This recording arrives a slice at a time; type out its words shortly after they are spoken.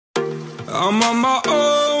I'm on my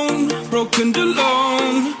own, broken and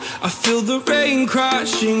alone. I feel the rain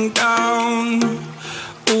crashing down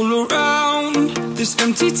all around this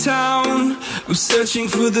empty town. I'm searching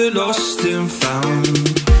for the lost and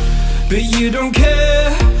found, but you don't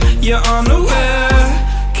care, you're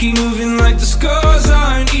unaware. Keep moving like the scars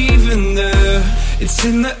aren't even there. It's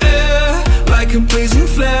in the air like a blazing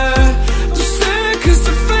flare. Don't stare cause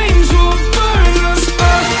the flames will burn us.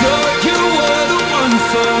 I thought you were the one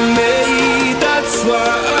for me, that's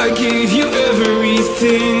why I gave you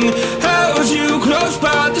everything. Held you close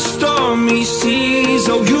by the stormy seas.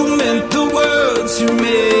 Oh, you meant the world to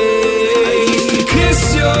me. I used to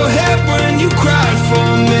kiss your head when you cried for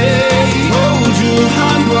me, hold your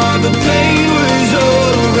hand while the pain was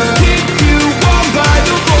over, keep you warm by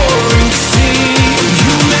the roaring sea.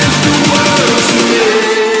 You meant the world to me.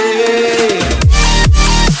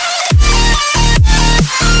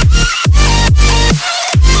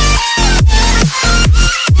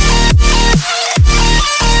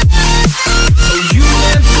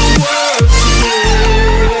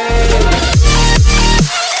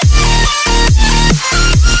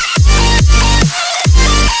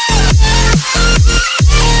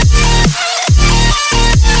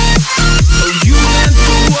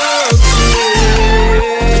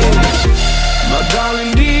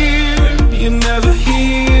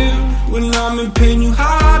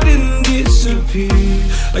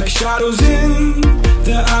 Like shadows in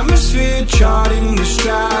the atmosphere, charting the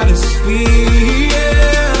stratosphere.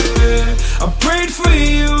 Yeah. I prayed for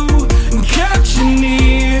you and kept you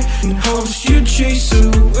near, in hopes you'd chase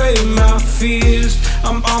away my fears.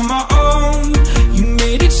 I'm on my own, you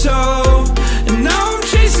made it so, and now I'm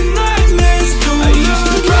chasing nightmares too. I used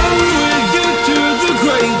to run with you through the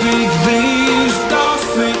great big leaves,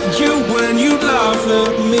 laugh at you when you laugh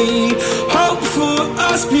at me. Hope for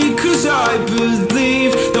us because I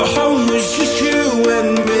believe the home was just you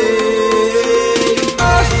and me.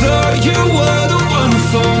 I thought you were the one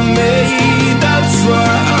for me, that's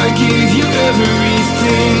why I gave you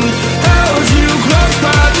everything. Held you close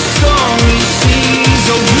by the stormy seas.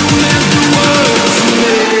 Oh, you meant the world to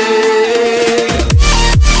me.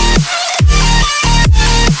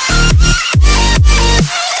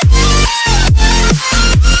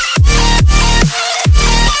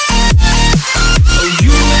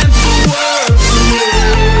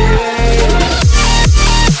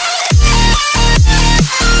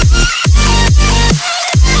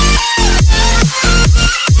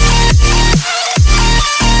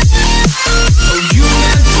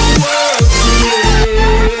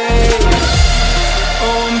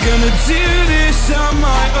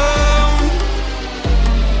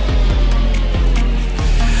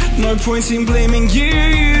 No point in blaming you,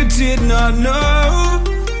 you did not know.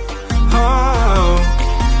 Oh,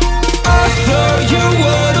 I thought you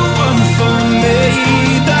were the one for me,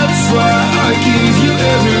 that's why I gave you